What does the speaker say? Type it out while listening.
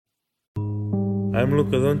I'm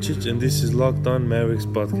Luka Doncic, and this is Locked On Mavericks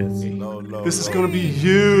podcast. This is gonna be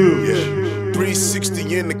huge. Yeah.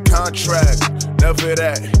 360 in the contract. Never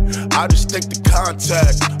that. I just take the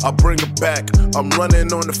contact. I bring it back. I'm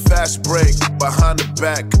running on the fast break. Behind the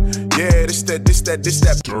back. Yeah, this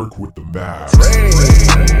that. Dirk with the Mavs.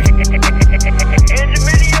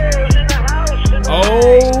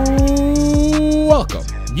 Oh, welcome.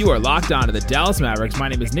 You are locked on to the Dallas Mavericks. My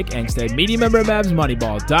name is Nick Angstead, media member at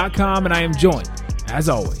MavsMoneyball.com, and I am joined, as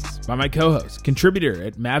always, by my co-host, contributor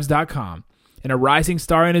at Mavs.com, and a rising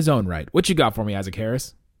star in his own right. What you got for me, Isaac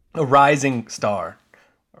Harris? A rising star.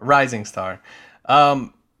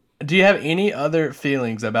 Do you have any other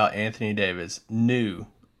feelings about Anthony Davis new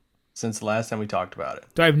since the last time we talked about it?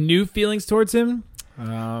 Do I have new feelings towards him?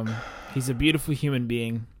 He's a beautiful human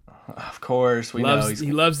being. Of course, he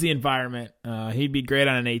loves the environment. He'd be great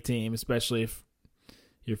on an A team, especially if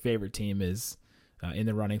your favorite team is in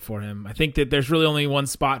the running for him. I think that there's really only one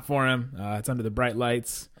spot for him. It's under the bright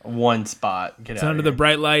lights. One spot. It's under the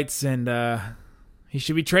bright lights, and he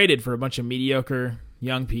should be traded for a bunch of mediocre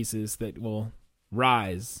young pieces that will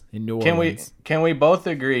rise in New Orleans. Can we both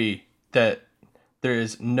agree that there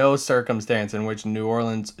is no circumstance in which New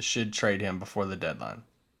Orleans should trade him before the deadline?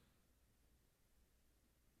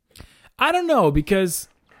 I don't know, because...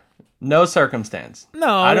 No circumstance.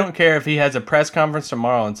 No. I don't care if he has a press conference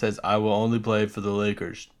tomorrow and says, I will only play for the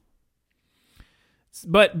Lakers.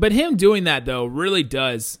 But him doing that, though, really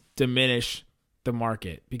does diminish the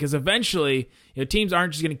market, because eventually, teams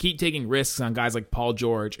aren't just going to keep taking risks on guys like Paul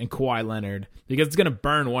George and Kawhi Leonard, because it's going to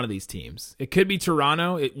burn one of these teams. It could be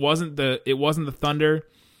Toronto. It wasn't the Thunder.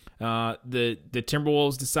 The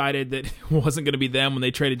Timberwolves decided that it wasn't going to be them when they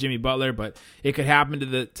traded Jimmy Butler, but it could happen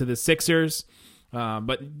to the Sixers.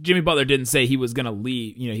 But Jimmy Butler didn't say he was going to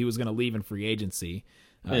leave. He was going to leave in free agency,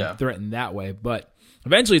 threatened that way. But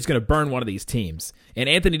eventually, it's going to burn one of these teams. And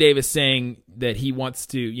Anthony Davis saying that he wants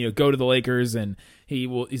to, go to the Lakers, and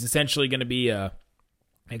he's essentially going to be a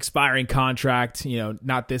expiring contract.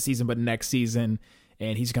 Not this season, but next season,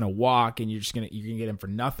 and he's going to walk, and you're going to get him for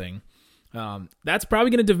nothing. That's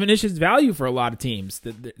probably going to diminish his value for a lot of teams.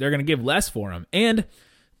 That they're going to give less for him. And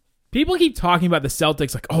people keep talking about the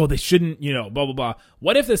Celtics like, oh, they shouldn't, blah, blah, blah.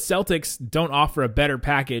 What if the Celtics don't offer a better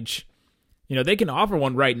package? They can offer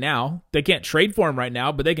one right now. They can't trade for him right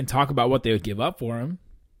now, but they can talk about what they would give up for him.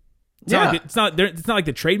 It's not like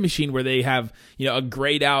the trade machine where they have, a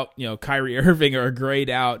grayed out, Kyrie Irving, or a grayed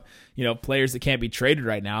out, players that can't be traded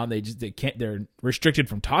right now, and they're restricted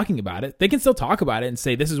from talking about it. They can still talk about it and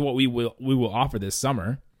say, this is what we will offer this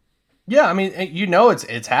summer. Yeah, I mean,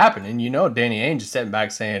 it's happening. Danny Ainge is sitting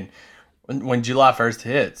back saying, when July 1st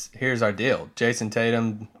hits, here's our deal: Jason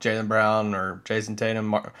Tatum, Jaylen Brown, or Jason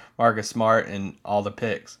Tatum, Marcus Smart, and all the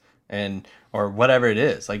picks, or whatever it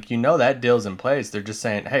is. That deal's in place. They're just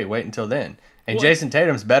saying, hey, wait until then. And Jason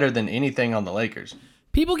Tatum's better than anything on the Lakers.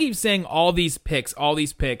 People keep saying all these picks.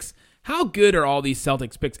 How good are all these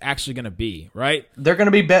Celtics picks actually going to be, right? They're going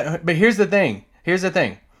to be better. But here's the thing.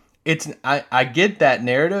 I get that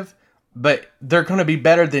narrative, but they're going to be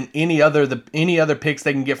better than any other picks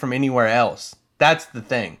they can get from anywhere else. That's the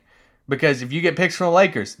thing. Because if you get picks from the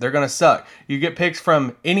Lakers, they're going to suck. You get picks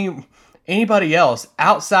from anybody else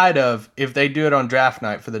outside of, if they do it on draft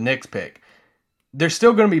night for the Knicks pick, they're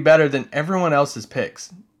still going to be better than everyone else's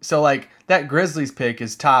picks. So that Grizzlies pick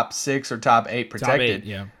is top 6 or top 8 protected. Top 8,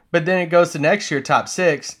 yeah. But then it goes to next year top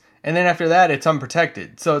 6, and then after that it's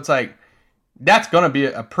unprotected. So it's that's going to be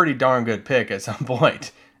a pretty darn good pick at some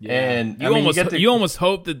point. Yeah. And you almost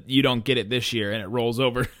hope that you don't get it this year and it rolls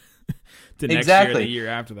over to next year or the year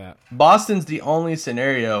after that. Boston's the only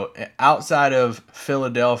scenario outside of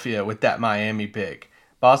Philadelphia with that Miami pick.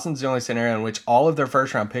 Boston's the only scenario in which all of their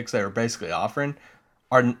first round picks they were basically offering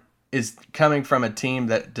is coming from a team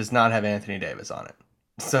that does not have Anthony Davis on it.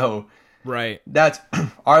 So right,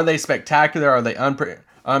 are they spectacular? Are they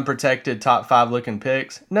unprotected top 5 looking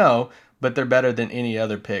picks? No, but they're better than any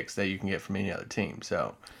other picks that you can get from any other team.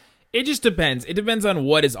 So it just depends. It depends on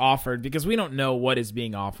what is offered, because we don't know what is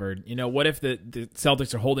being offered. What if the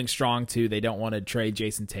Celtics are holding strong to they don't want to trade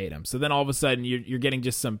Jason Tatum? So then all of a sudden you're getting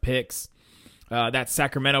just some picks. That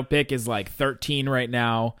Sacramento pick is 13 right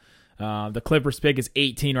now. The Clippers pick is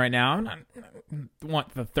 18 right now. I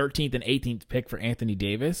want the 13th and 18th pick for Anthony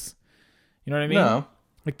Davis. You know what I mean? No.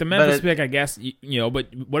 The Memphis pick, I guess,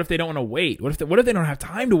 but what if they don't want to wait? What if they don't have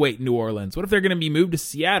time to wait in New Orleans? What if they're going to be moved to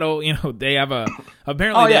Seattle? They have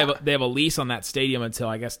they have a lease on that stadium until,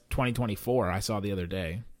 I guess, 2024. I saw the other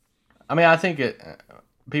day. I mean, I think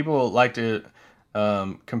people like to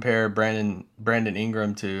compare Brandon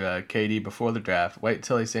Ingram to KD before the draft. Wait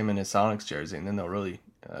till they see him in his Sonics jersey, and then they'll really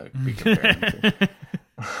be comparing to.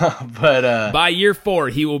 But by year 4,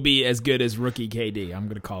 he will be as good as rookie KD. I'm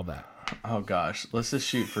going to call that. oh gosh, let's just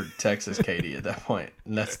shoot for Texas KD at that point,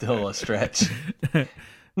 and that's still a stretch.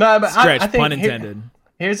 No, but Stretch, I think pun intended.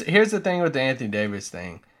 Here's the thing with the Anthony Davis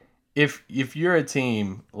thing. If you're a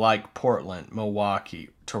team like Portland, Milwaukee,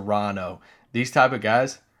 Toronto, these type of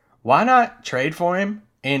guys, why not trade for him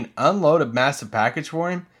and unload a massive package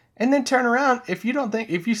for him, and then turn around if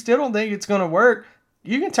you still don't think it's going to work,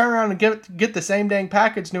 you can turn around and get the same dang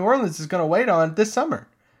package New Orleans is going to wait on this summer.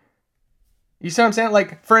 You see what I'm saying?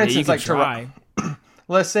 Like for instance, like Toronto.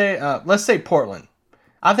 Let's say Portland.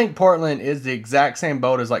 I think Portland is the exact same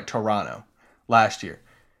boat as like Toronto last year.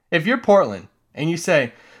 If you're Portland and you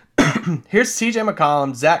say, here's CJ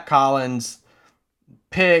McCollum, Zach Collins,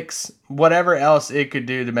 picks, whatever else it could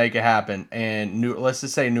do to make it happen, and let's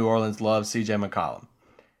just say New Orleans loves CJ McCollum,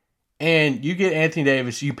 and you get Anthony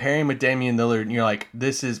Davis, you pair him with Damian Lillard, and you're like,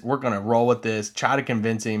 we're going to roll with this, try to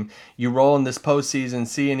convince him. You roll in this postseason,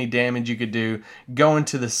 see any damage you could do, go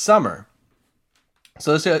into the summer.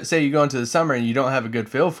 So let's say you go into the summer and you don't have a good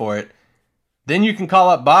feel for it. Then you can call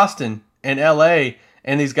up Boston and LA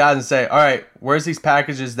and these guys and say, all right, where's these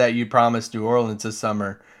packages that you promised New Orleans this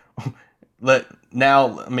summer? We're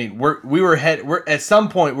at some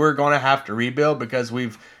point we're going to have to rebuild because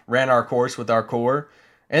we've ran our course with our core.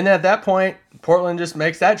 And at that point, Portland just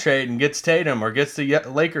makes that trade and gets Tatum or gets the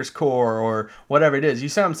Lakers core or whatever it is. You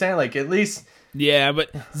see what I'm saying? Like at least. Yeah, but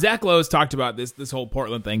Zach Lowe's talked about this whole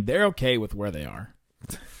Portland thing. They're okay with where they are.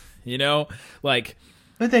 You know, like,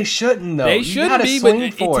 but they shouldn't though. They shouldn't be. But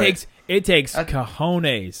it takes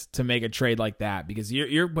cojones to make a trade like that because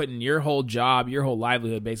you're putting your whole job, your whole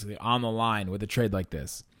livelihood, basically on the line with a trade like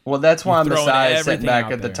this. Well, that's why Masai is sitting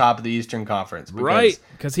back at the top of the Eastern Conference, right?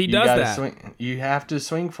 Because he does that. You have to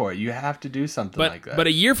swing for it. You have to do something like that. But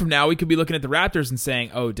a year from now, we could be looking at the Raptors and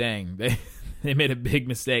saying, "Oh, dang, they made a big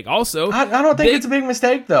mistake." Also, I don't think it's a big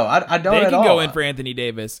mistake, though. I don't at all. They can go in for Anthony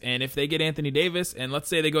Davis, and if they get Anthony Davis, and let's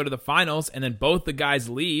say they go to the finals, and then both the guys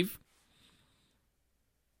leave,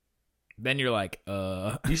 then you're like,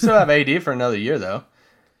 You still have AD for another year, though.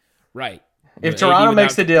 Right. If Toronto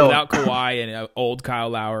makes the deal without Kawhi and old Kyle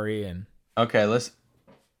Lowry and okay,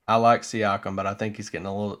 I like Siakam, but I think he's getting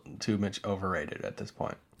a little too much overrated at this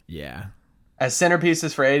point. Yeah. As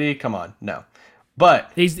centerpieces for AD, come on, no.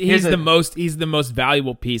 But he's the most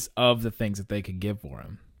valuable piece of the things that they could give for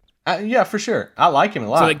him. Yeah, for sure. I like him a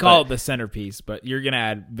lot. So they call it the centerpiece, but you're gonna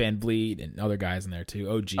add Van Vliet and other guys in there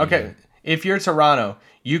too. OG. Okay, if you're Toronto,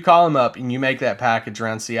 you call him up and you make that package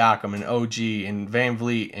around Siakam and OG and Van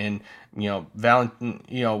Vliet and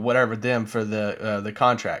whatever them for the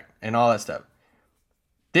contract and all that stuff.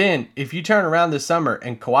 Then if you turn around this summer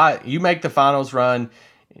and Kawhi, you make the finals run.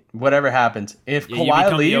 Whatever happens, if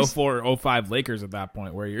Kawhi leaves, the 04-05 Lakers at that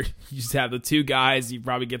point, where you just have the two guys, you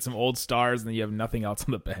probably get some old stars, and then you have nothing else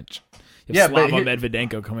on the bench. You have Slava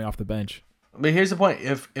Medvedenko coming off the bench. But here's the point: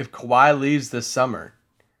 if Kawhi leaves this summer,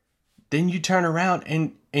 then you turn around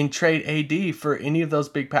and trade AD for any of those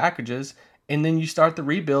big packages, and then you start the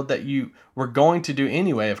rebuild that you were going to do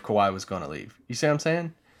anyway if Kawhi was going to leave. You see what I'm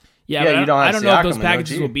saying? Yeah, but I don't know if those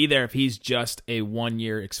packages will be there if he's just a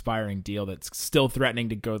 1-year expiring deal that's still threatening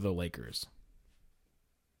to go to the Lakers.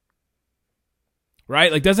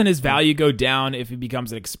 Right? Like, doesn't his value go down if he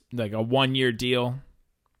becomes like a 1-year deal?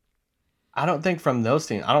 I don't think from those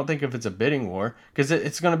teams. I don't think if it's a bidding war, because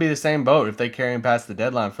it's going to be the same boat if they carry him past the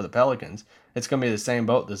deadline for the Pelicans. It's going to be the same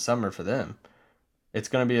boat this summer for them. It's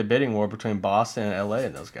going to be a bidding war between Boston and LA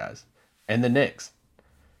and those guys. And the Knicks.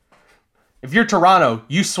 If you're Toronto,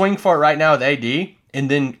 you swing for it right now with AD, and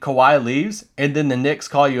then Kawhi leaves, and then the Knicks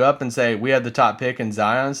call you up and say, we have the top pick in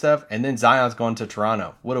Zion and stuff, and then Zion's going to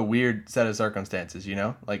Toronto. What a weird set of circumstances, you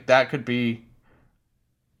know? Like, that could be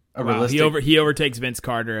a realistic... He overtakes Vince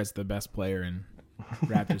Carter as the best player in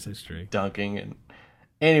Raptors history. Dunking. And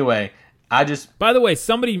anyway, By the way,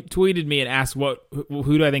 somebody tweeted me and asked,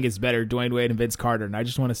 who do I think is better, Dwayne Wade and Vince Carter? And I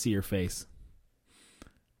just want to see your face.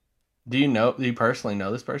 Do you personally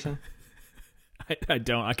know this person? I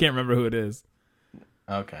don't. I can't remember who it is.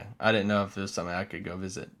 Okay. I didn't know if there's something I could go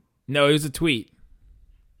visit. No, it was a tweet.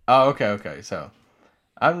 Oh, okay. So,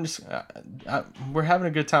 I'm just... we're having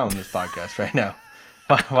a good time on this podcast right now.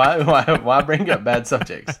 Why bring up bad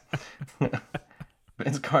subjects?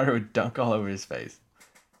 Vince Carter would dunk all over his face.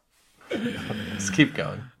 Let's keep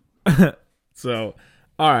going. So,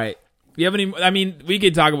 all right. You have any... I mean, we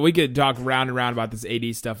could talk round and round about this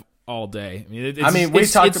AD stuff all day.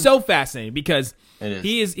 It's so fascinating because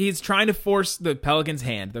he's trying to force the Pelicans'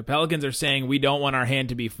 hand. The Pelicans are saying we don't want our hand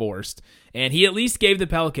to be forced, and he at least gave the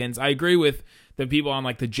Pelicans. I agree with the people on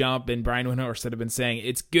like The Jump and Brian Windhorst that have been saying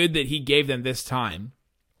it's good that he gave them this time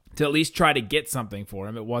to at least try to get something for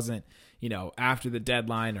him. It wasn't, after the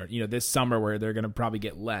deadline or, this summer where they're going to probably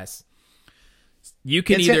get less. You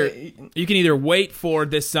can either wait for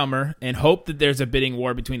this summer and hope that there's a bidding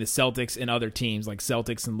war between the Celtics and other teams like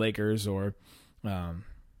Celtics and Lakers or,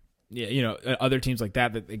 other teams like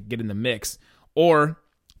that get in the mix, or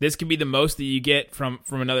this could be the most that you get from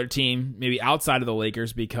another team, maybe outside of the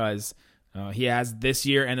Lakers, because he has this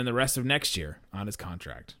year and then the rest of next year on his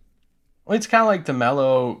contract. Well, it's kind of like the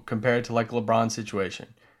Melo compared to like LeBron's situation.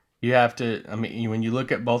 You have to, when you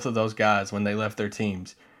look at both of those guys when they left their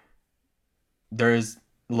teams,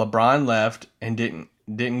 LeBron left and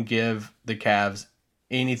didn't give the Cavs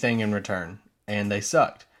anything in return, and they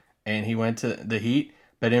sucked. And he went to the Heat,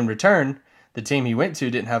 but in return, the team he went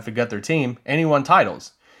to didn't have to gut their team, and he won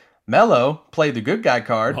titles. Melo played the good guy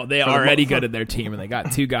card. Well, they already gutted their team, and they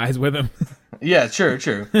got two guys with him. Yeah,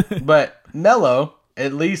 true. But Melo,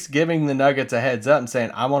 at least giving the Nuggets a heads up and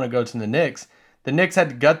saying, I want to go to the Knicks. The Knicks had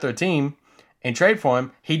to gut their team and trade for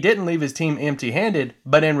him. He didn't leave his team empty-handed,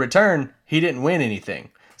 but in return, he didn't win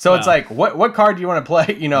anything. So it's like, what card do you want to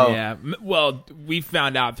play? Yeah. Well, we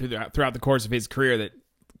found out throughout the course of his career that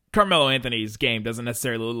Carmelo Anthony's game doesn't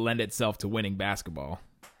necessarily lend itself to winning basketball.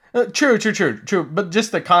 True. But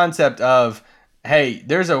just the concept of, hey,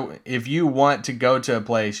 if you want to go to a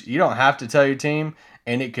place, you don't have to tell your team,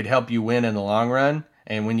 and it could help you win in the long run.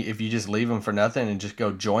 And if you just leave them for nothing and just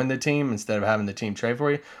go join the team instead of having the team trade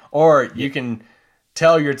for you, or you can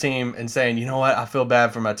tell your team and saying, you know what, I feel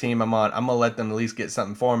bad for my team I'm on. I'm going to let them at least get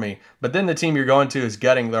something for me. But then the team you're going to is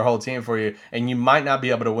gutting their whole team for you, and you might not be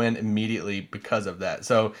able to win immediately because of that.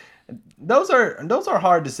 So those are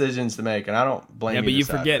hard decisions to make, and I don't blame you. Yeah, but you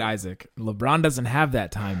forget, Isaac, LeBron doesn't have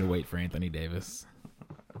that time to wait for Anthony Davis.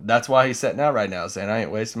 That's why he's sitting out right now saying, I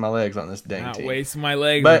ain't wasting my legs on this dang team. Not wasting my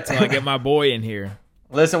legs until I get my boy in here.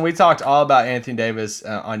 Listen, we talked all about Anthony Davis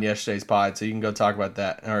on yesterday's pod, so you can go talk about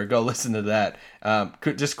that or go listen to that.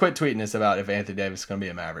 Just quit tweeting us about if Anthony Davis is going to be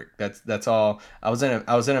a Maverick. That's all. I was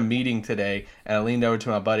in a meeting today, and I leaned over to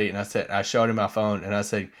my buddy and I showed him my phone, and I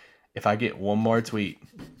said, if I get one more tweet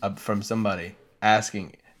from somebody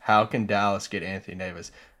asking how can Dallas get Anthony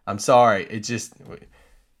Davis, I'm sorry, it just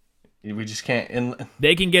we just can't.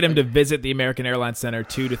 They can get him to visit the American Airlines Center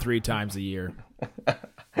 2 to 3 times a year.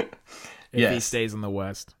 If he stays in the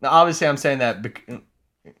West. Now, obviously, I'm saying that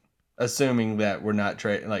assuming that we're not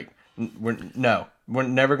trading. We're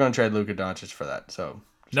never going to trade Luka Doncic for that. So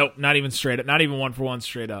nope, not even straight up. Not even 1-for-1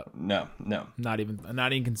 straight up. No, not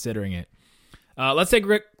even considering it. Let's take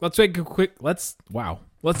a quick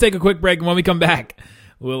break, and when we come back,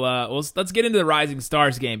 let's get into the Rising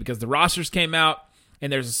Stars game because the rosters came out,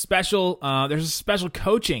 and there's a special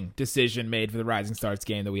coaching decision made for the Rising Stars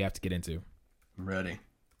game that we have to get into. I'm ready.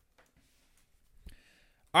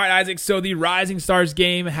 All right, Isaac, so the Rising Stars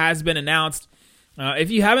game has been announced. If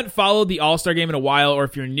you haven't followed the All-Star game in a while, or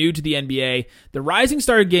if you're new to the NBA, the Rising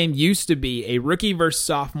Star game used to be a rookie versus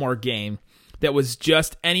sophomore game that was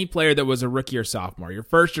just any player that was a rookie or sophomore, your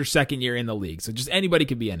first or second year in the league. So just anybody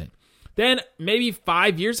could be in it. Then maybe 4 or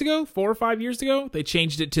 5 years ago, they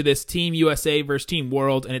changed it to this Team USA versus Team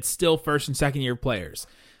World, and it's still first and second year players.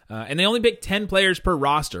 And they only pick 10 players per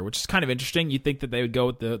roster, which is kind of interesting. You'd think that they would go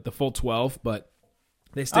with the full 12, but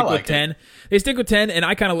they stick with 10. They stick with 10, and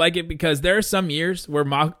I kind of like it because there are some years where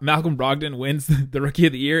Malcolm Brogdon wins the Rookie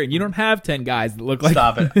of the Year, and you don't have 10 guys that look like.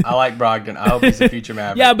 Stop it! I like Brogdon. I hope he's a future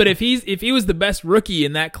Maverick. Yeah, but if he was the best rookie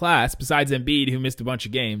in that class, besides Embiid, who missed a bunch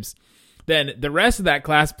of games, then the rest of that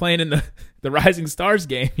class playing in the Rising Stars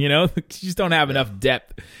game, you just don't have enough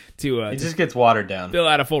depth to. It just gets watered down. Fill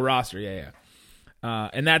out a full roster, yeah.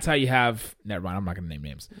 And that's how you have. Never mind. I'm not going to name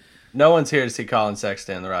names. No one's here to see Colin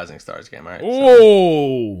Sexton in the Rising Stars game, all right?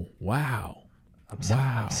 Oh, wow. I'm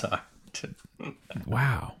sorry.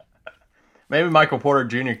 Wow. Maybe Michael Porter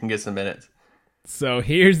Jr. can get some minutes. So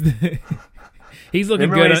he's looking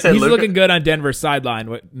good. He's looking good on Denver's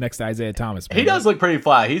sideline next to Isaiah Thomas. He does look pretty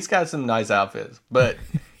fly. He's got some nice outfits, but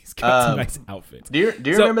he's got some nice outfits. Do you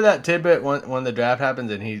remember that tidbit when the draft happened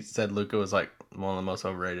and he said Luka was like one of the most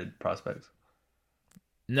overrated prospects?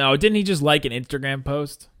 No, didn't he just like an Instagram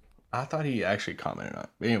post? I thought he actually commented on it.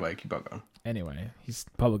 But anyway, keep on going. Anyway, he's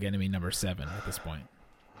public enemy number 7 at this point.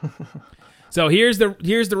 So here's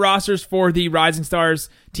the rosters for the Rising Stars,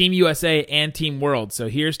 Team USA, and Team World. So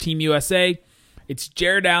here's Team USA. It's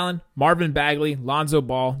Jared Allen, Marvin Bagley, Lonzo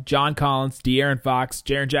Ball, John Collins, De'Aaron Fox,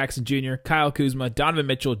 Jaren Jackson Jr., Kyle Kuzma, Donovan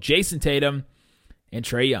Mitchell, Jason Tatum, and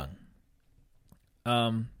Trae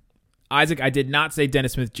Young. Isaac, I did not say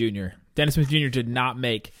Dennis Smith Jr. Dennis Smith Jr. did not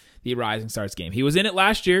make the Rising Stars game. He was in it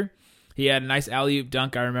last year. He had a nice alley-oop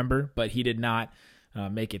dunk, I remember, but he did not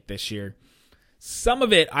make it this year. Some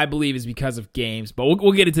of it, I believe, is because of games, but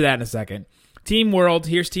we'll get into that in a second. Team World,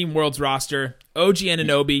 here's Team World's roster. OG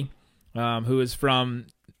Anunoby, who is from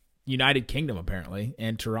United Kingdom apparently,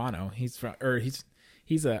 and Toronto. He's from,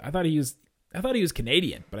 I thought he was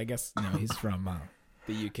Canadian, but I guess he's from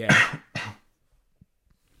the UK.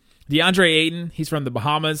 DeAndre Ayton, he's from the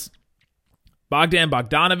Bahamas. Bogdan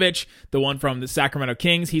Bogdanovic, the one from the Sacramento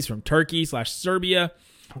Kings, he's from Turkey/Serbia.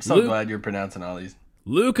 I'm so glad you're pronouncing all these.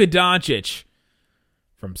 Luka Doncic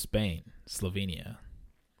from Spain, Slovenia.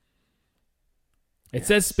 It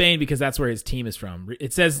says Spain because that's where his team is from.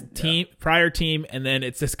 It says team, prior team, and then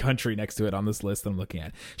it says country next to it on this list I'm looking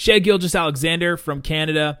at. Shai Gilgeous-Alexander from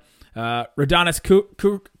Canada. Rodions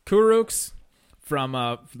Kurucs from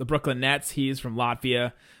the Brooklyn Nets. He's from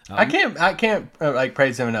Latvia. I can't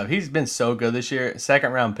praise him enough. He's been so good this year.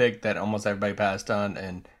 Second round pick that almost everybody passed on,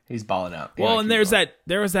 and he's balling out. Well, and there was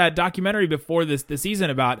that documentary before this season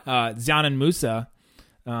about Zion Musa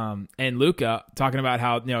and Luka talking about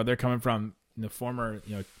how they're coming from the former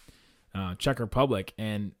Czech Republic,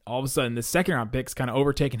 and all of a sudden the second round pick's kind of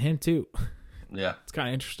overtaking him too. Yeah, it's kind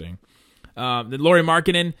of interesting. Then Lauri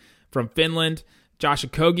Markkanen from Finland, Josh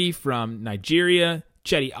Okogie from Nigeria,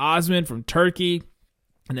 Cedi Osman from Turkey,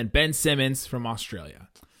 and then Ben Simmons from Australia.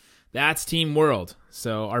 That's Team World.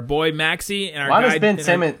 So our boy Maxey and our why guy does Ben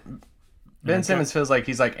Simmons? Ben Simmons feels like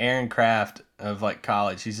he's like Aaron Kraft of like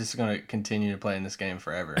college. He's just going to continue to play in this game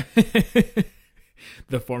forever.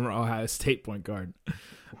 The former Ohio State point guard.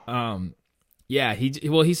 Yeah,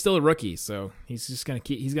 he's still a rookie, so he's just gonna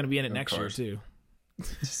he's gonna be in it next year too.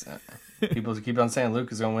 Just, people keep on saying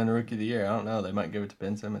Luke is gonna win the Rookie of the Year. I don't know. They might give it to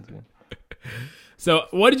Ben Simmons again. So,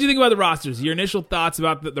 what did you think about the rosters? Your initial thoughts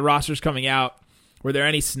about the rosters coming out? Were there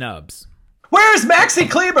any snubs? Where's Maxi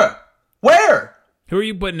Kleber? Where? Who are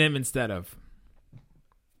you putting him instead of?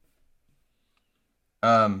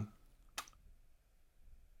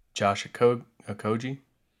 Josh Okogie.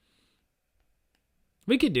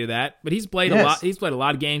 We could do that, but he's played a lot. He's played a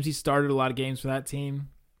lot of games. He started a lot of games for that team.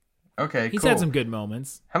 Okay, he's had some good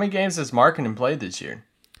moments. How many games has Markkanen played this year?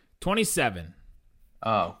 27.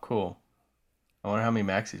 Oh, cool. I wonder how many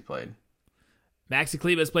Maxi's played. Maxi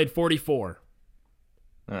Kleber has played 44.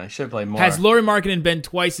 He should have played more. Has Lauri Markkanen been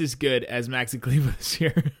twice as good as Maxi Kleber this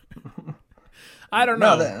year? I don't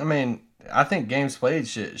know. No, I think games played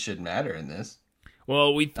should matter in this.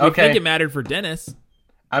 Well, we think it mattered for Dennis.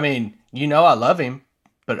 I love him,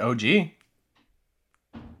 but OG.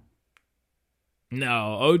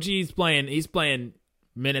 No, OG's playing. He's playing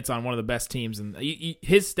minutes on one of the best teams, and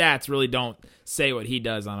his stats really don't say what he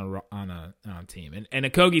does on a team. And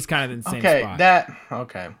Okogie's kind of in the same spot.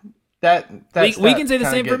 We can say the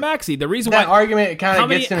same for Maxi. The reason that why argument kind of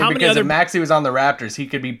gets to me because if Maxi was on the Raptors, he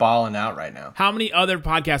could be balling out right now. How many other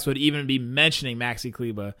podcasts would even be mentioning Maxi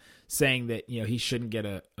Kleber, saying that he shouldn't get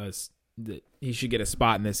that he should get a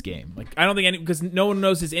spot in this game? Like, I don't think because no one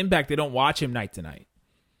knows his impact. They don't watch him night to night.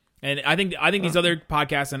 And I think these other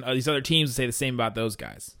podcasts and these other teams say the same about those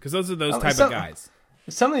guys because those are those type of guys.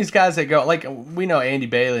 Some of these guys that go like we know Andy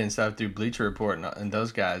Bailey and stuff through Bleacher Report and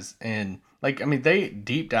those guys and they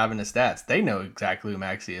deep dive into stats. They know exactly who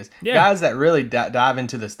Maxi is. Yeah. Guys that really dive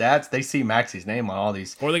into the stats, they see Maxi's name on all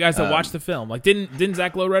these. Or the guys that watch the film. Like didn't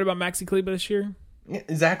Zach Lowe write about Maxi Kleber this year? Yeah,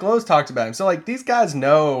 Zach Lowe's talked about him. So like these guys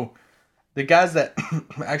know the guys that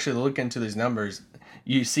actually look into these numbers.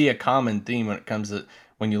 You see a common theme when it comes to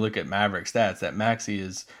when you look at Maverick stats that Maxi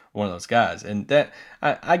is one of those guys. And that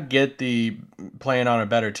I get the playing on a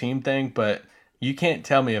better team thing, but you can't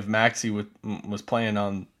tell me if Maxi was playing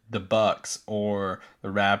on the Bucks or the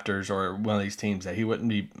Raptors or one of these teams that he wouldn't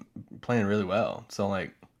be playing really well. So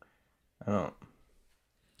like, I don't.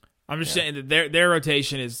 I'm just saying that their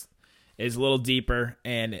rotation is a little deeper,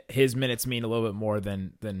 and his minutes mean a little bit more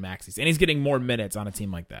than Maxi's, and he's getting more minutes on a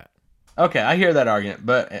team like that. Okay, I hear that argument,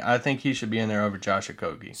 but I think he should be in there over Josh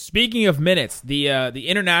Okogie. Speaking of minutes, the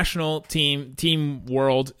international team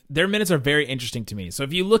World, their minutes are very interesting to me. So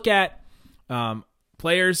if you look at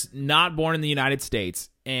players not born in the United States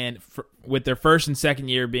and with their first and second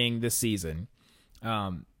year being this season,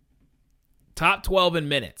 top 12 in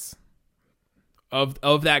minutes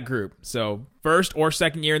of that group. So first or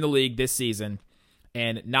second year in the league this season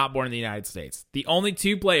and not born in the United States. The only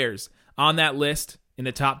two players on that list in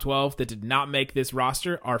the top 12 that did not make this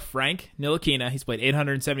roster are Frank Ntilikina, he's played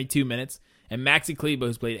 872 minutes, and Maxi Kleber,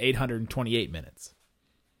 who's played 828 minutes.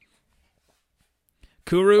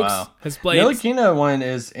 Kurucs has played... Ntilikina one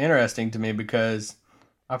is interesting to me because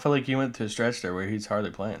I feel like he went through a stretch there where he's hardly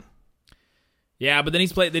playing. Yeah, but then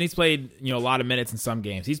he's played a lot of minutes in some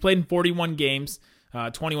games. He's played in 41 games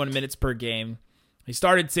 21 minutes per game. He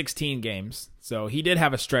started 16 games, so he did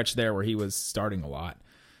have a stretch there where he was starting a lot.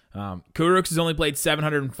 Kurucs has only played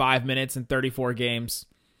 705 minutes in 34 games.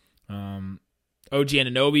 OG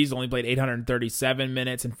Anunoby's only played 837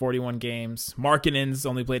 minutes in 41 games. Markkanen's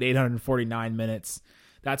only played 849 minutes.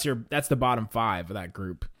 That's the bottom 5 of that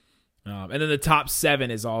group. And then the top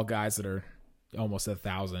 7 is all guys that are almost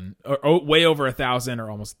 1,000 or way over 1,000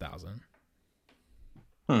 or almost 1,000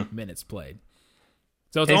 minutes played.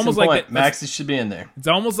 So it's almost like Maxey should be in there. It's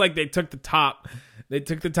almost like they took the top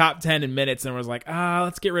 10 in minutes and was like,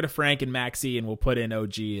 let's get rid of Frank and Maxey and we'll put in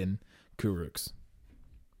OG and Kurucs.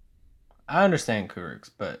 I understand Kurucs,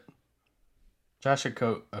 but Josh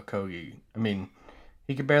Okogie, I mean,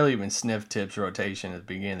 he could barely even sniff Tips rotation at the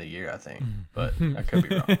beginning of the year, I think. But I could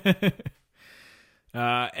be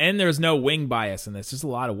wrong. And there's no wing bias in this. There's a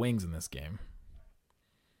lot of wings in this game.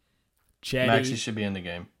 Chetty. Maxey should be in the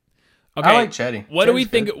game. Okay. I like Chetty. What do we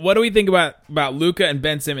think about Luka and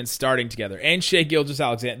Ben Simmons starting together and Shai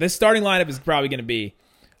Gilgeous-Alexander? This starting lineup is probably going to be.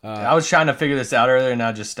 I was trying to figure this out earlier, and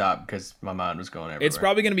I just stopped because my mind was going everywhere. It's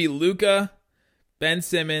probably going to be Luka, Ben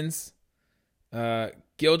Simmons,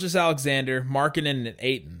 Gilgeous-Alexander, Markkanen, and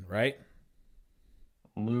Ayton, right?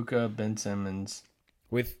 Luka, Ben Simmons,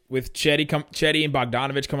 with Chetty and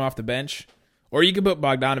Bogdanovich coming off the bench, or you could put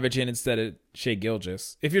Bogdanovich in instead of Shai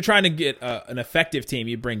Gilgeous. If you're trying to get an effective team,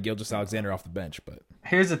 you bring Gilgeous-Alexander off the bench. But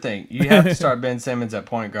here's the thing: you have to start Ben Simmons at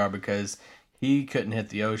point guard because he couldn't hit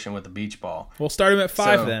the ocean with a beach ball. We'll start him at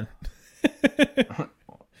 5 then.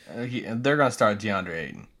 They're going to start DeAndre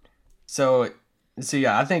Ayton. So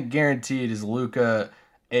yeah, I think guaranteed is Luka,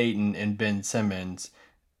 Ayton, and Ben Simmons,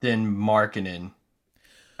 then Markkanen.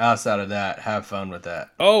 Outside of that, have fun with that.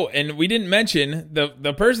 Oh, and we didn't mention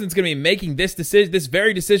the person that's going to be making this decision, this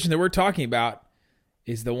very decision that we're talking about,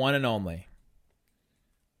 is the one and only.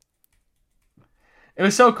 It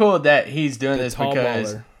was so cool that he's doing this tall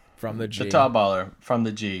because baller from the G, the tall baller from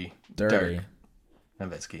the G, Dirk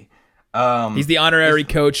Nowitzki. He's the honorary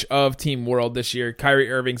coach of Team World this year.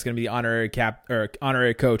 Kyrie Irving's going to be the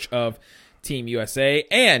honorary coach of Team USA.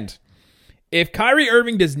 And if Kyrie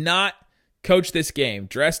Irving does not coach this game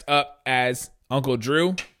dressed up as Uncle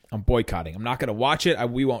Drew, I'm boycotting. I'm not going to watch it.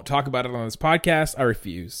 We won't talk about it on this podcast. I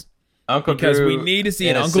refuse. Because we need to see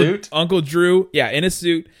an Uncle Drew, in a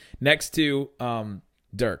suit next to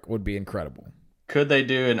Dirk would be incredible. Could they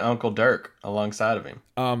do an Uncle Dirk alongside of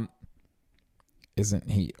him? Isn't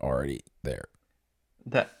he already there?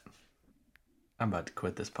 I'm about to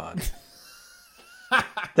quit this pod.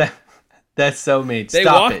 That's so mean.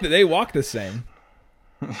 They walk the same.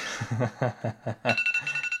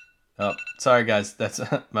 Oh, sorry guys. That's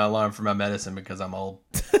my alarm for my medicine because I'm old.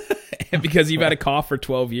 And because you've had a cough for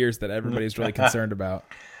 12 years that everybody's really concerned about.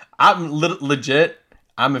 I'm legit.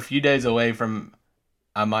 I'm a few days away from.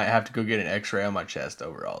 I might have to go get an X-ray on my chest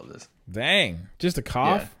over all of this. Dang, just a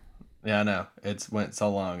cough? Yeah, I know. It's went so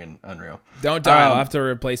long and unreal. Don't die. I'll have to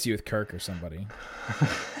replace you with Kirk or somebody.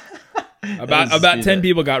 About 10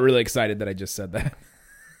 people got really excited that I just said that.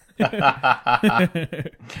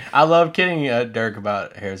 I love kidding Dirk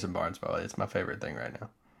about Harrison Barnes, probably. It's my favorite thing right now.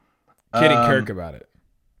 Kidding Kirk about it.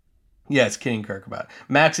 Yes, kidding Kirk about it.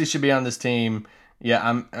 Maxey should be on this team.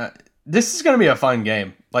 Yeah, this is going to be a fun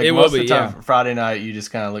game. Like it most of the time, Friday night, you just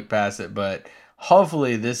kind of look past it. But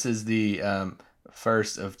hopefully this is the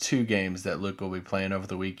first of 2 games that Luke will be playing over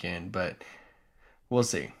the weekend. But we'll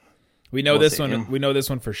see. We know this one. We know this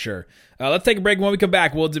one for sure. Let's take a break. When we come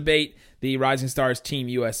back, we'll debate the Rising Stars Team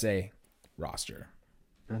USA roster.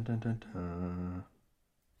 Dun, dun, dun, dun.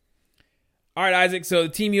 All right, Isaac. So the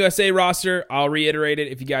Team USA roster, I'll reiterate it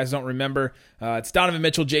if you guys don't remember. It's Donovan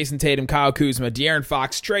Mitchell, Jason Tatum, Kyle Kuzma, De'Aaron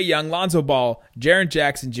Fox, Trae Young, Lonzo Ball, Jaren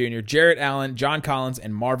Jackson Jr., Jarrett Allen, John Collins,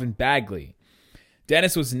 and Marvin Bagley.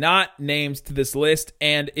 Dennis was not named to this list,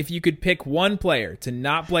 and if you could pick one player to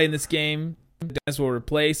not play in this game, Dennis will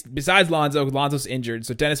replace, besides Lonzo. Lonzo's injured,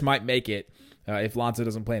 so Dennis might make it if Lonzo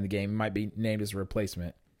doesn't play in the game. He might be named as a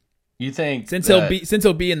replacement. You think since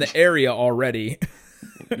he'll be in the area already?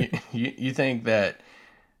 you think that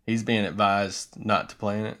he's being advised not to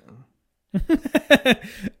play in it?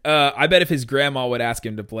 I bet if his grandma would ask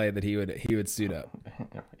him to play, that he would suit up.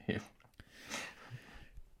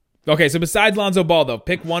 Okay, so besides Lonzo Ball, though,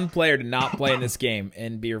 pick one player to not play in this game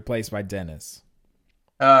and be replaced by Dennis.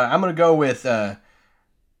 I'm going to go with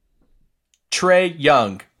Trae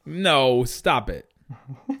Young. No, stop it.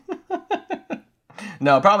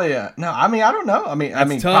 No, probably no. I mean, I don't know. I mean,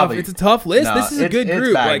 tough. Probably, it's a tough list. No, this is a good group.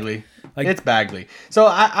 It's Bagley. It's Bagley. So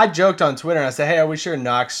I joked on Twitter and I said, "Hey, are we sure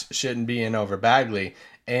Knox shouldn't be in over Bagley?"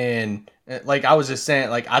 And Like I was just saying,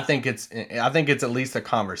 like I think it's at least a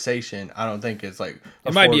conversation. I don't think it's like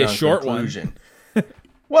It might be a foregone short conclusion.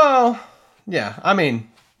 Well, yeah. I mean,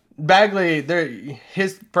 Bagley,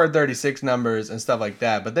 his per 36 numbers and stuff like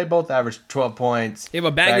that, but they both averaged 12 points. Yeah,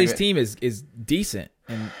 but Bagley's team is decent.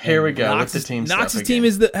 And Here we go Knox's, with the team Knox's stuff team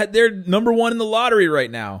again. is they're number one in the lottery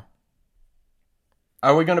right now.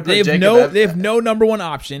 Are we going to put They have Jacob no Evans? they have no number one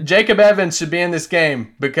option. Jacob Evans should be in this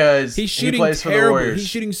game because He's he shooting plays for the terrible. Warriors. He's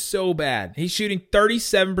shooting so bad. He's shooting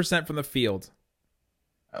 37% from the field.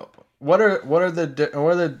 What are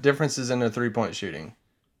the differences in their 3-point shooting?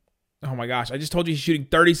 Oh my gosh! I just told you he's shooting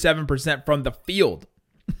 37% from the field.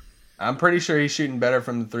 I'm pretty sure he's shooting better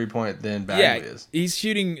from the 3-point than Bagley is. He's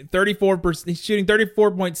shooting 34%. He's shooting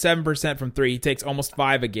 34.7% from three. He takes almost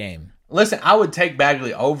 5 a game. Listen, I would take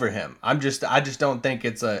Bagley over him. I just don't think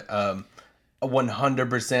it's a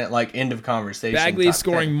 100% like end of conversation. Bagley is type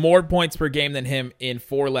scoring thing. more points per game than him in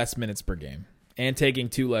 4 less minutes per game and taking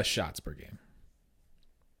 2 less shots per game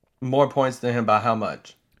more points than him by how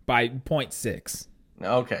much? by 0.6.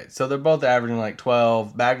 Okay, so they're both averaging like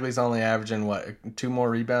 12. Bagley's only averaging what, 2 more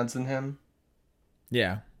rebounds than him?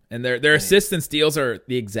 Yeah, and their assists and steals are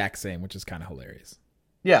the exact same, which is kind of hilarious.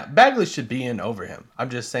 Yeah, Bagley should be in over him. I'm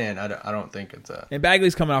just saying, I don't think it's a... And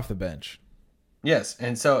Bagley's coming off the bench. Yes,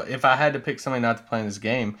 and so if I had to pick somebody not to play in this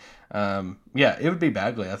game, yeah, it would be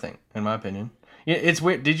Bagley, I think, in my opinion. Yeah, it's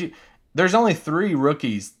weird. There's only 3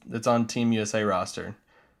 rookies that's on Team USA roster.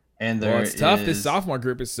 And Well, it's tough. This sophomore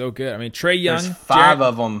group is so good. I mean, Trey Young, there's 5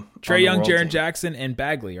 of them. Trey Young, Jaren Jackson, and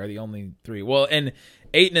Bagley are the only 3. Well, and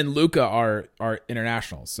Ayton and Luca are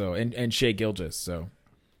internationals. So and Shea Gilgeous. So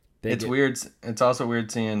It's weird. It's also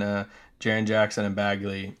weird seeing Jaren Jackson and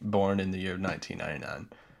Bagley born in the year of 1999.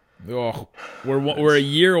 Oh, we're a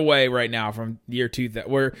year away right now from the year 2000.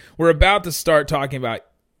 We're about to start talking about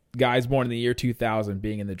guys born in the year 2000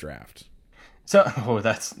 being in the draft. So,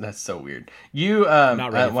 that's so weird. You I'm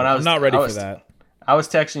not ready for that. I was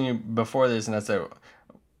texting you before this, and I said,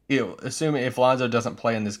 assuming if Lonzo doesn't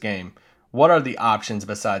play in this game, what are the options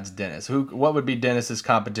besides Dennis? What would be Dennis's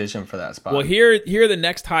competition for that spot? Well, here are the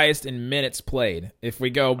next highest in minutes played. If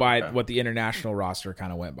we go by what the international roster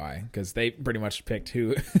kind of went by, because they pretty much picked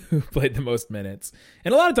who played the most minutes,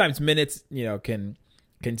 and a lot of times minutes, can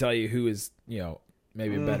tell you who is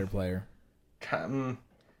maybe a better player.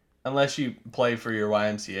 Unless you play for your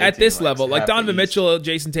YMCA At team, this level, like half the Donovan East. Mitchell,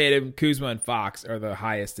 Jason Tatum, Kuzma, and Fox are the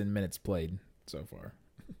highest in minutes played so far.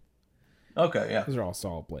 Okay, yeah. Those are all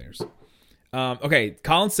solid players. Okay,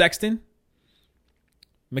 Colin Sexton,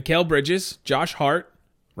 Mikal Bridges, Josh Hart,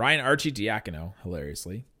 Ryan Arcidiacono,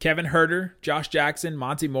 hilariously, Kevin Huerter, Josh Jackson,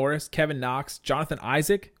 Monty Morris, Kevin Knox, Jonathan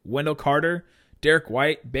Isaac, Wendell Carter, Derek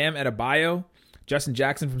White, Bam Adebayo, Justin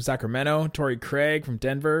Jackson from Sacramento, Torrey Craig from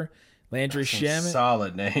Denver, Landry Shamet.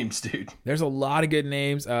 Solid names, dude. There's a lot of good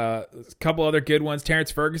names. A couple other good ones.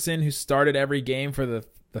 Terrence Ferguson, who started every game for the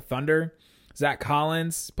Thunder. Zach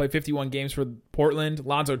Collins, played 51 games for Portland.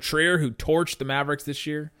 Lonzo Trier, who torched the Mavericks this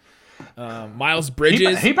year. Miles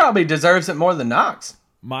Bridges. He probably deserves it more than Knox.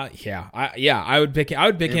 I would pick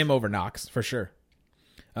him over Knox for sure.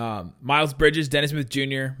 Miles Bridges, Dennis Smith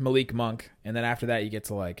Jr., Malik Monk, and then after that you get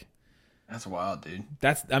to That's wild, dude.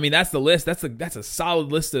 that's the list. That's a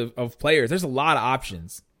solid list of players. There's a lot of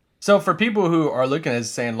options. So for people who are looking at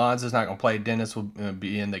this saying Lonzo's not going to play, Dennis will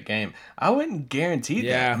be in the game. I wouldn't guarantee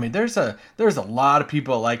Yeah. that. I mean, there's a lot of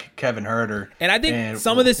people like Kevin Huerter, And I think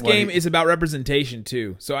some of this game is about representation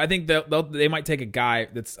too. So I think they might take a guy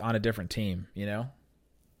that's on a different team.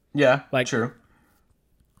 yeah, like- true.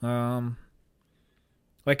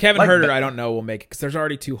 Like Kevin Like Huerter, Ba- I don't know will make it because there's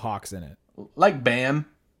already 2 Hawks in it. Like Bam.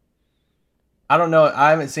 I don't know.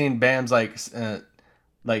 I haven't seen Bam's like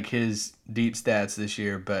his deep stats this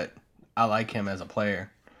year, but I like him as a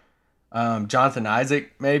player. Jonathan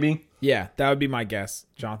Isaac, maybe. Yeah, that would be my guess.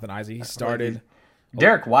 Jonathan Isaac. He started.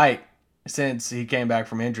 Derek White, since he came back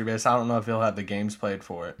from injury, but I don't know if he'll have the games played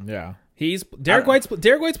for it. Yeah, Derek White's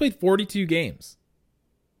played 42 games.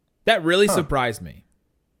 That really surprised me.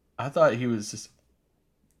 I thought he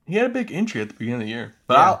had a big injury at the beginning of the year,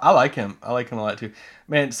 but Yeah. I like him. I like him a lot too.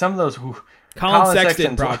 Man, some of those Colin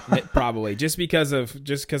Sexton Sexton's- probably just because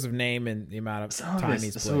of name and the amount of time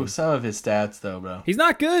he's played. some of his stats though, bro. He's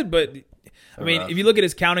not good, but I mean, rough. if you look at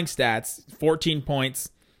his counting stats, 14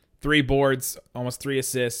 points, 3 boards, almost 3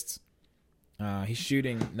 assists. He's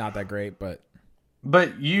shooting not that great, but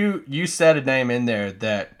You said a name in there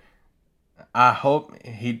that I hope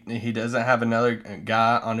he doesn't have another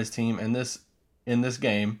guy on his team in this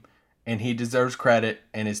game, and he deserves credit,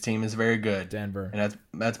 and his team is very good. Denver. And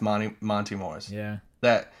that's Monty Morris. Yeah.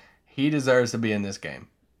 That he deserves to be in this game,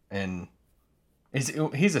 and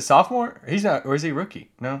He's a sophomore? He's not, or is he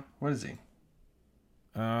rookie? No, what is he?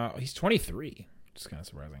 He's 23. Just kind of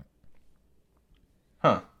surprising.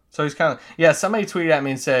 Huh. So he's kind of, yeah, somebody tweeted at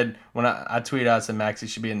me and said, when I tweeted out, I said Maxey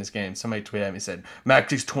should be in this game. Somebody tweeted at me and said,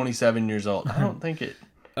 Maxey's 27 years old. I don't think it.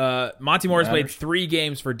 Monty Morris played 3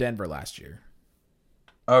 games for Denver last year.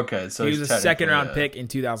 Okay, so he was a second-round pick in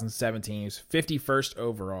 2017. He was 51st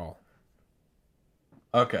overall.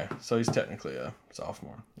 Okay, so he's technically a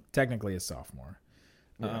sophomore. Technically a sophomore.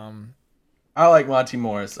 Yeah. I like Monty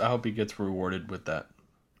Morris. I hope he gets rewarded with that.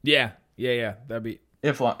 Yeah. That'd be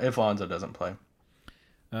if Lonzo doesn't play.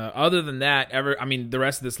 Other than that, the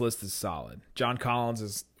rest of this list is solid. John Collins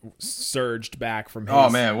has surged back from his... Oh,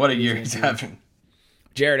 man, what a year he's having.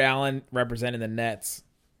 Jared Allen representing the Nets.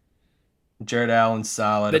 Jared Allen's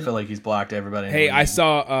solid. I feel like he's blocked everybody. Hey, I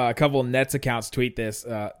saw a couple of Nets accounts tweet this.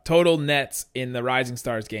 Total Nets in the Rising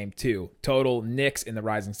Stars game, 2. Total Knicks in the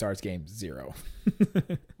Rising Stars game, 0.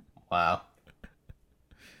 Wow.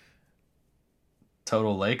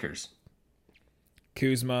 Total Lakers.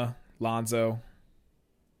 Kuzma, Lonzo.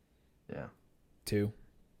 Yeah. 2.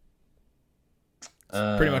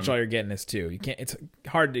 Pretty much all you're getting is 2. You can't. It's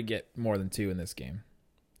hard to get more than 2 in this game.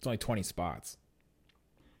 It's only 20 spots.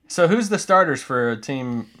 So who's the starters for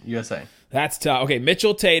Team USA? That's tough. Okay,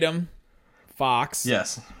 Mitchell Tatum, Fox.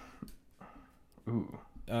 Yes. Ooh.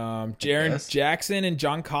 Jaren Jackson and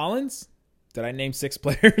John Collins. Did I name 6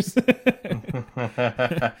 players?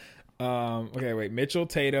 Okay, wait. Mitchell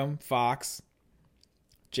Tatum, Fox,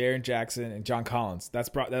 Jaren Jackson, and John Collins.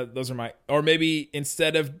 Those are my... Or maybe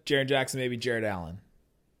instead of Jaren Jackson, maybe Jared Allen.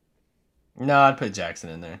 No, I'd put Jackson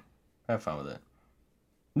in there. Have fun with it.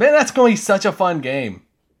 Man, that's going to be such a fun game.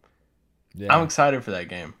 Yeah. I'm excited for that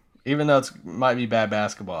game. Even though it might be bad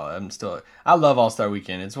basketball, I love All-Star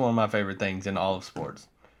Weekend. It's one of my favorite things in all of sports.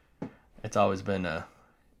 It's always been a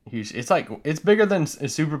huge... It's bigger than a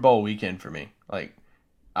Super Bowl weekend for me. Like,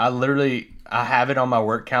 I have it on my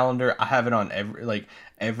work calendar. I have it on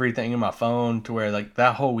everything in my phone to where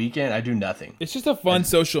that whole weekend I do nothing. It's just a fun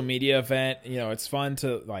social media event. It's fun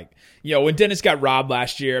to when Dennis got robbed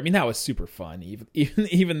last year. I mean, that was super fun.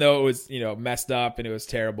 Even though it was messed up and it was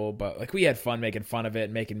terrible, but we had fun making fun of it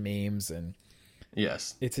and making memes, and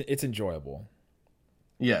yes, it's enjoyable.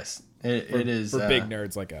 Yes, it is for big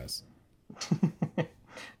nerds like us.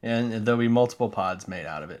 And there'll be multiple pods made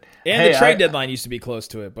out of it. And the trade deadline used to be close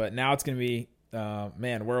to it, but now it's going to be,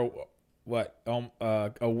 we're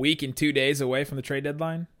a week and 2 days away from the trade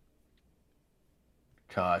deadline.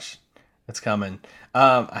 Gosh, it's coming. Hey,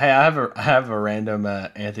 I have a random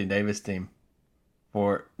Anthony Davis team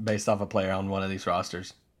based off a player on one of these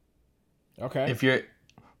rosters. Okay. If you're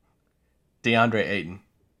DeAndre Ayton.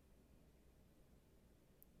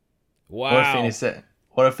 Wow.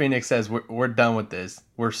 What if Phoenix says we're done with this?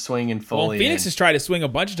 We're swinging fully. Well, Phoenix has tried to swing a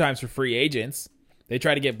bunch of times for free agents. They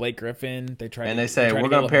try to get Blake Griffin. They say we're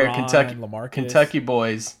going to pair Kentucky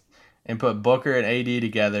boys and put Booker and AD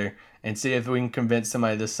together and see if we can convince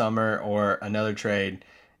somebody this summer or another trade.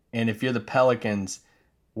 And if you're the Pelicans,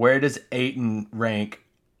 where does Ayton rank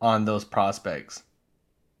on those prospects?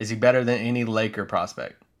 Is he better than any Laker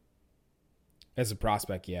prospect? As a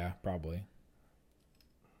prospect, yeah, probably.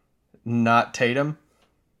 Not Tatum?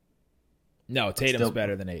 No, Tatum's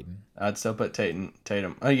better than Ayton. I'd still put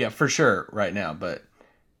Tatum. Oh, yeah, for sure right now.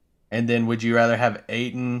 And then would you rather have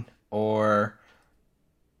Ayton or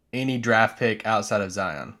any draft pick outside of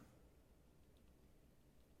Zion?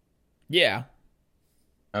 Yeah.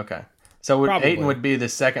 Okay. So Ayton would be the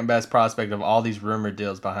second best prospect of all these rumored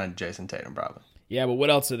deals behind Jason Tatum, probably. Yeah, but what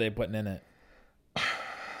else are they putting in it?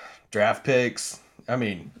 Draft picks. I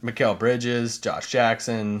mean, Mikal Bridges, Josh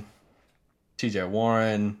Jackson, TJ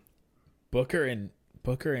Warren. Booker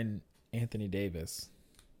and Anthony Davis.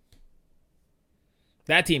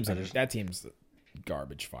 That team's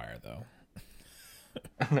garbage fire though.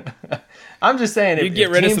 I'm just saying, you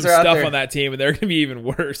get rid of some stuff on that team, and they're going to be even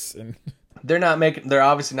worse. And they're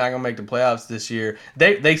obviously not going to make the playoffs this year.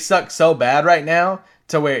 They suck so bad right now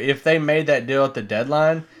to where if they made that deal at the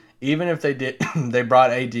deadline, even if they did, they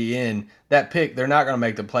brought AD in, that pick, they're not going to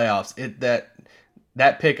make the playoffs.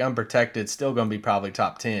 That pick unprotected still going to be probably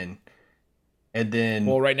top 10. And then,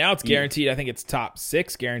 well, right now it's guaranteed. I think it's top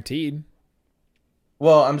 6 guaranteed.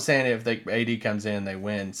 Well, I'm saying if AD comes in, they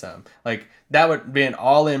win some. That would be an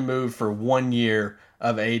all-in move for 1 year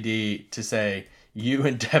of AD to say you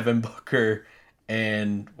and Devin Booker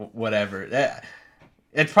and whatever.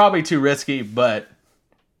 It's probably too risky, but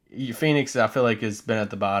Phoenix, I feel like, has been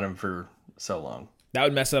at the bottom for so long. That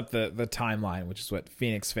would mess up the timeline, which is what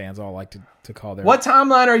Phoenix fans all like to call their. What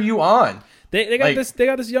timeline are you on? They got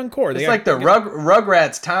this young core. It's like the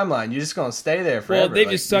Rugrats timeline. You're just gonna stay there forever. Well, they've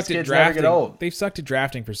just sucked these at kids never drafting. get old. They've sucked at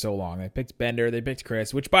drafting for so long. They picked Bender. They picked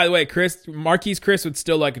Chris. Which, by the way, Marquise Chris would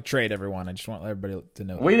still like a trade. Everyone, I just want everybody to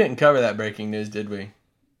know. We didn't cover that breaking news, did we?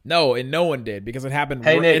 No, and no one did because it happened.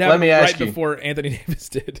 Hey, Nick, it happened let me ask right you. before Anthony Davis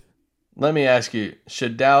did. Let me ask you: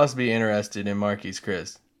 should Dallas be interested in Marquise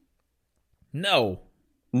Chris? No.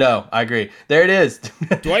 No, I agree. There it is.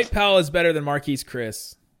 Dwight Powell is better than Marquise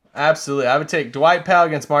Chris. Absolutely. I would take Dwight Powell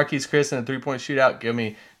against Marquise Chris in a 3-point shootout. Give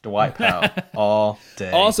me Dwight Powell all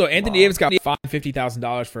day. Also, Anthony Davis got fined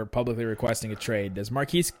 $50,000 for publicly requesting a trade. Does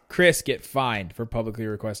Marquise Chris get fined for publicly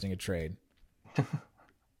requesting a trade?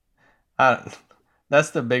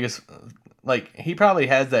 That's the biggest. Like, he probably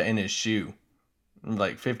has that in his shoe.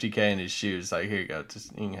 Like $50K in his shoes. Like, here you go.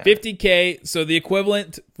 Just you can have it. $50K. So the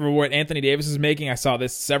equivalent for what Anthony Davis is making, I saw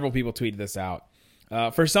this. Several people tweeted this out.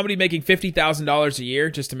 For somebody making $50,000 a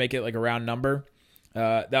year, just to make it like a round number,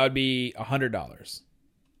 that would be $100.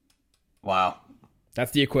 Wow.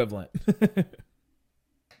 That's the equivalent.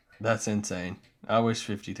 That's insane. I wish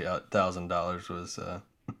 $50,000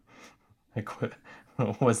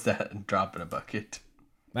 was that drop in a bucket.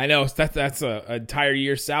 I know that's an entire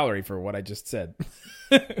year's salary for what I just said.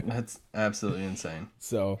 That's absolutely insane.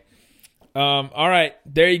 So, all right,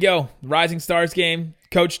 there you go. Rising Stars game.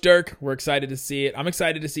 Coach Dirk, we're excited to see it. I'm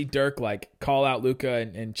excited to see Dirk like call out Luka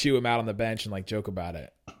and chew him out on the bench and like joke about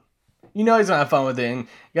it. You know he's gonna have fun with it. And you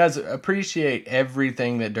guys appreciate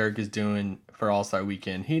everything that Dirk is doing for All-Star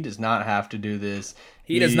Weekend. He does not have to do this.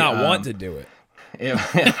 He does not want to do it.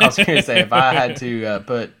 I was going to say, if I had to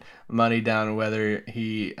put money down whether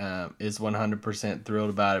he is 100% thrilled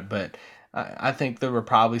about it, but I think there were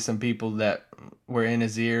probably some people that were in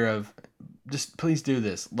his ear of, just please do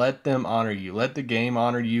this. Let them honor you. Let the game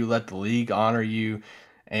honor you. Let the league honor you.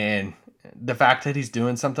 And the fact that he's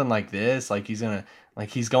doing something like this, like he's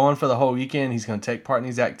going for the whole weekend. He's going to take part in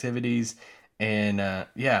these activities. And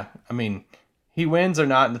yeah, I mean, he wins or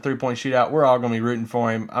not in the 3-point shootout, we're all going to be rooting for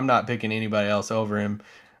him. I'm not picking anybody else over him.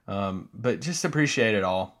 But just appreciate it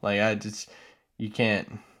all. Like you can't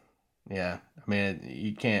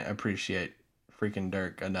appreciate freaking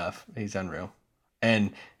Dirk enough. He's unreal.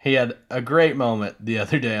 And he had a great moment the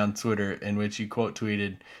other day on Twitter in which he quote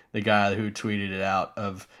tweeted the guy who tweeted it out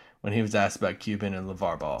of when he was asked about Cuban and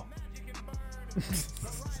LeVar Ball.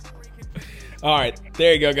 All right,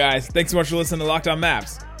 there you go, guys. Thanks so much for listening to Locked On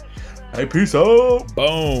Maps. Hey, peace out.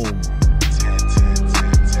 Boom.